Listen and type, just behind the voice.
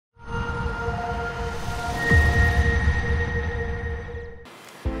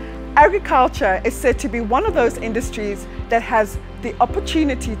Agriculture is said to be one of those industries that has the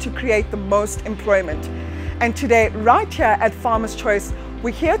opportunity to create the most employment. And today, right here at Farmer's Choice, we're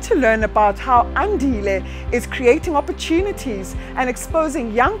here to learn about how Andile is creating opportunities and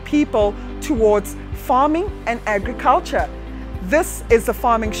exposing young people towards farming and agriculture. This is The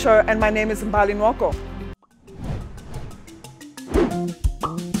Farming Show, and my name is Mbali Nwoko.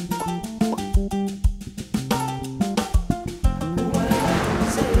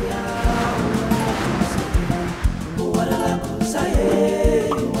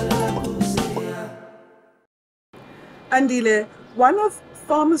 Andile, one of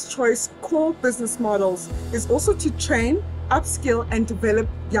Farmer's Choice core business models is also to train, upskill and develop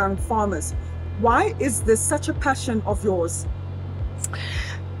young farmers. Why is this such a passion of yours?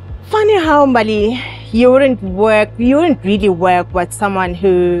 Funny how, Mbali, you wouldn't really work with someone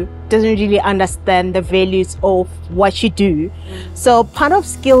who doesn't really understand the values of what you do. So part of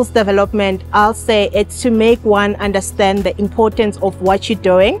skills development, I'll say it's to make one understand the importance of what you're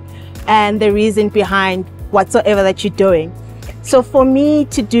doing and the reason behind whatsoever that you're doing. So for me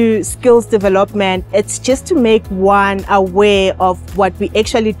to do skills development, it's just to make one aware of what we're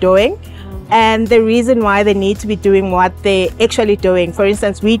actually doing and the reason why they need to be doing what they're actually doing. For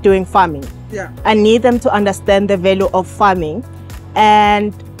instance, we're doing farming. I need them to understand the value of farming.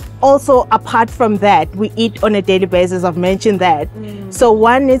 And also apart from that, we eat on a daily basis. I've mentioned that. So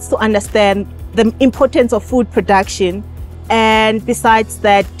one needs to understand the importance of food production. And besides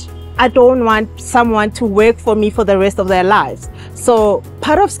that, I don't want someone to work for me for the rest of their lives. So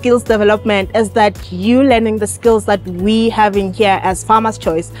part of skills development is that you learning the skills that we having here as Farmer's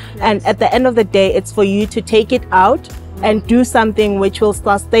Choice. And at the end of the day, it's for you to take it out and do something which will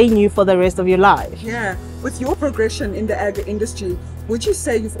sustain you for the rest of your life. Yeah. With your progression in the agri industry, would you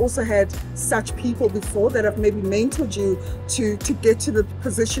say you've also had such people before that have maybe mentored you to get to the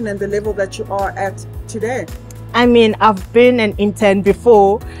position and the level that you are at today? I mean, I've been an intern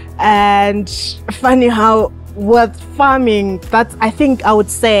before, and funny how with farming, that's, I think I would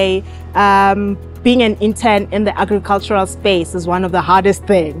say, being an intern in the agricultural space is one of the hardest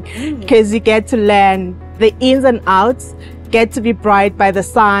things because you get to learn the ins and outs, get to be bright by the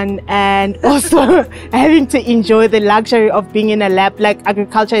sun, and also having to enjoy the luxury of being in a lab. Like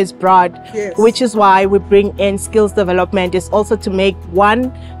agriculture is broad, which is why we bring in skills development, is also to make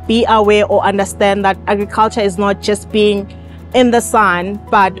one be aware or understand that agriculture is not just being in the sun,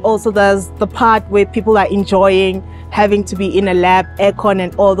 but also there's the part where people are enjoying having to be in a lab, aircon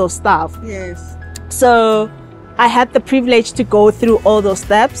and all those stuff. So I had the privilege to go through all those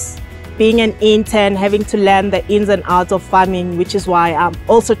steps, being an intern, having to learn the ins and outs of farming, which is why I'm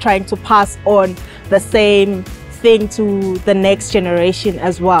also trying to pass on the same thing to the next generation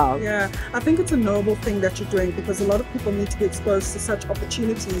as well. Yeah, I think it's a noble thing that you're doing, because a lot of people need to be exposed to such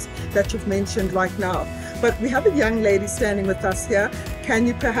opportunities that you've mentioned right now. But we have a young lady standing with us here. Can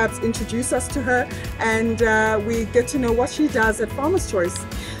you perhaps introduce us to her, and we get to know what she does at Farmer's Choice?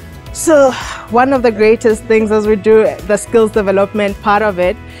 So one of the greatest things as we do the skills development part of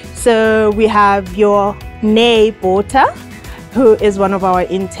it, so we have your Bota, who is one of our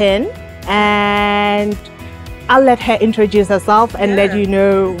interns, and I'll let her introduce herself and let you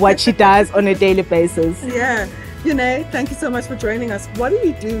know what she does on a daily basis. Yeah, Yune, thank you so much for joining us. What do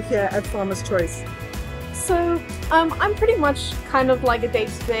you do here at Farmer's Choice? So I'm pretty much kind of like a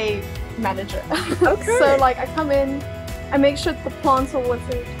day-to-day manager. Okay. So like I come in, I make sure the plants are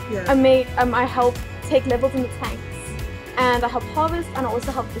watered. I help take levels in the tanks, and I help harvest, and I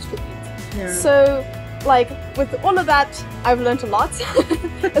also help distribute. So like with all of that, I've learned a lot,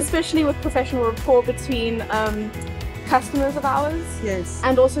 especially with professional rapport between customers of ours.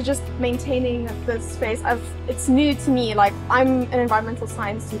 And also just maintaining this space. It's new to me. Like I'm an environmental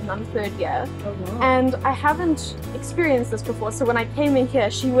science student, I'm third year, and I haven't experienced this before. So when I came in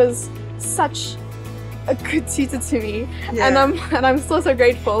here, she was such a good tutor to me, and I'm so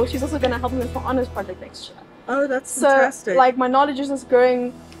grateful. She's also going to help me with my honors project next year. Oh, that's fantastic. So like my knowledge is just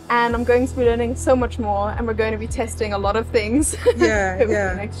growing, and I'm going to be learning so much more, and we're going to be testing a lot of things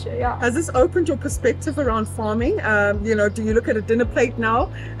next year. Has this opened your perspective around farming? You know, do you look at a dinner plate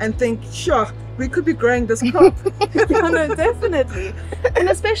now and think, sure, we could be growing this crop? No, definitely. And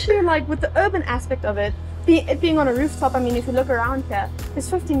especially like with the urban aspect of it being on a rooftop. I mean, if you look around here, there's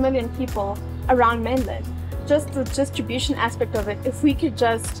 15 million people around mainland. Just the distribution aspect of it, if we could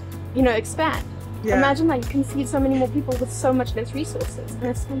just, you know, expand. Imagine that you can feed so many more people with so much less resources, and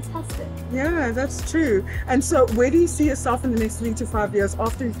it's fantastic. Yeah, that's true. And so where do you see yourself in the next 3 to 5 years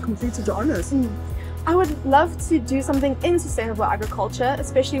after you've completed your honors? I would love to do something in sustainable agriculture,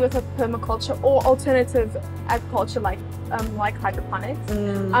 especially with a permaculture or alternative agriculture like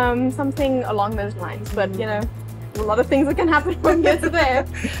hydroponics, something along those lines. But you know, a lot of things that can happen from here to there.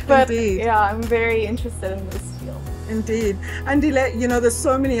 But yeah, I'm very interested in this field. Indeed. Andile, you know, there's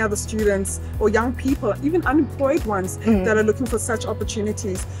so many other students or young people, even unemployed ones, that are looking for such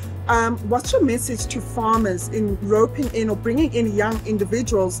opportunities. What's your message to farmers in roping in or bringing in young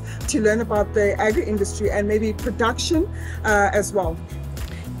individuals to learn about the agri-industry and maybe production as well?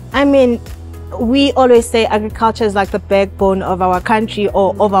 I mean, we always say agriculture is like the backbone of our country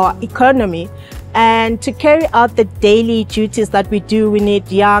or of our economy. And to carry out the daily duties that we do, we need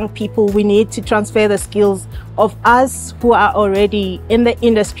young people. We need to transfer the skills of us who are already in the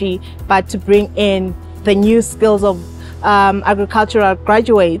industry, but to bring in the new skills of agricultural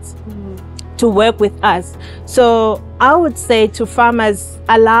graduates to work with us. So I would say to farmers,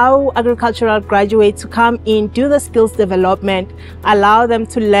 allow agricultural graduates to come in, do the skills development, allow them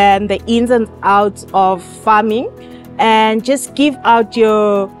to learn the ins and outs of farming, and just give out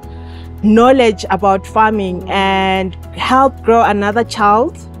your knowledge about farming and help grow another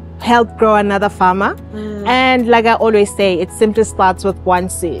child, help grow another farmer. And like I always say, it simply starts with one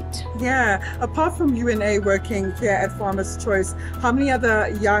seed. Yeah, apart from UNA working here at Farmers Choice, how many other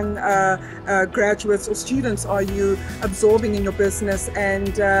young graduates or students are you absorbing in your business,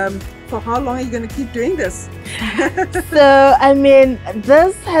 and for how long are you going to keep doing this? So I mean,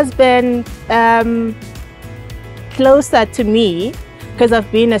 this has been closer to me because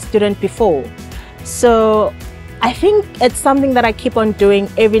I've been a student before. So I think it's something that I keep on doing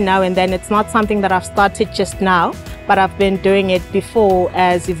every now and then. It's not something that I've started just now, but I've been doing it before,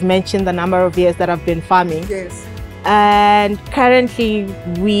 as you've mentioned the number of years that I've been farming. Yes. And currently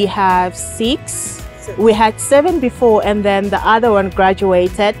we have 6. We had 7 before, and then the other one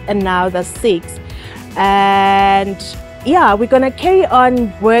graduated, and now there's 6. And yeah, we're gonna carry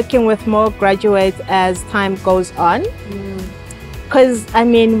on working with more graduates as time goes on. Because I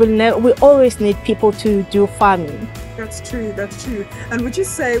mean, we always need people to do farming. That's true, that's true. And would you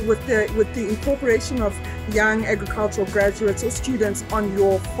say with the incorporation of young agricultural graduates or students on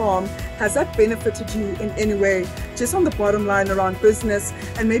your farm, has that benefited you in any way, just on the bottom line around business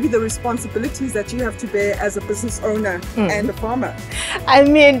and maybe the responsibilities that you have to bear as a business owner and a farmer? I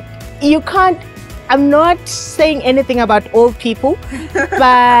mean, you can't, I'm not saying anything about old people,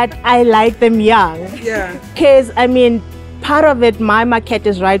 but I like them young. Yeah. Because I mean, part of it, my market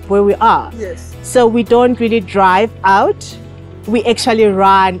is right where we are. Yes. So we don't really drive out. We actually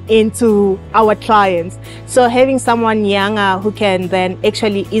run into our clients. So having someone younger who can then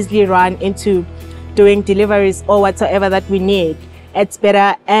actually easily run into doing deliveries or whatsoever that we need, it's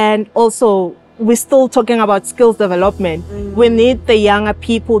better. And also, we're still talking about skills development. We need the younger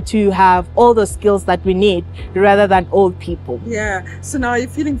people to have all the skills that we need rather than old people. Yeah. So now you're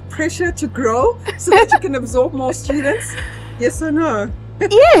feeling pressure to grow so that you can absorb more students? Yes or no?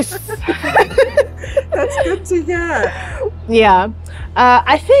 Yes. That's good to hear. Yeah.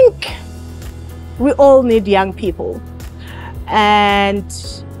 I think we all need young people, and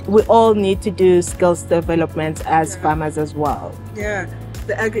we all need to do skills development as farmers as well. Yeah.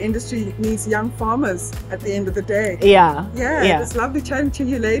 The agri-industry needs young farmers at the end of the day. Yeah. Yeah. It's lovely chatting to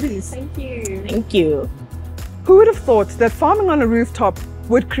you ladies. Thank you. Thank you. Who would have thought that farming on a rooftop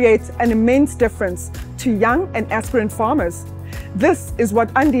would create an immense difference to young and aspirant farmers? This is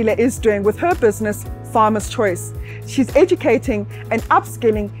what Andile is doing with her business, Farmers Choice. She's educating and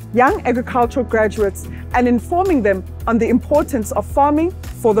upskilling young agricultural graduates and informing them on the importance of farming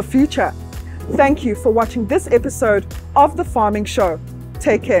for the future. Thank you for watching this episode of The Farming Show.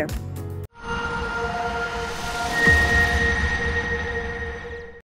 Take care.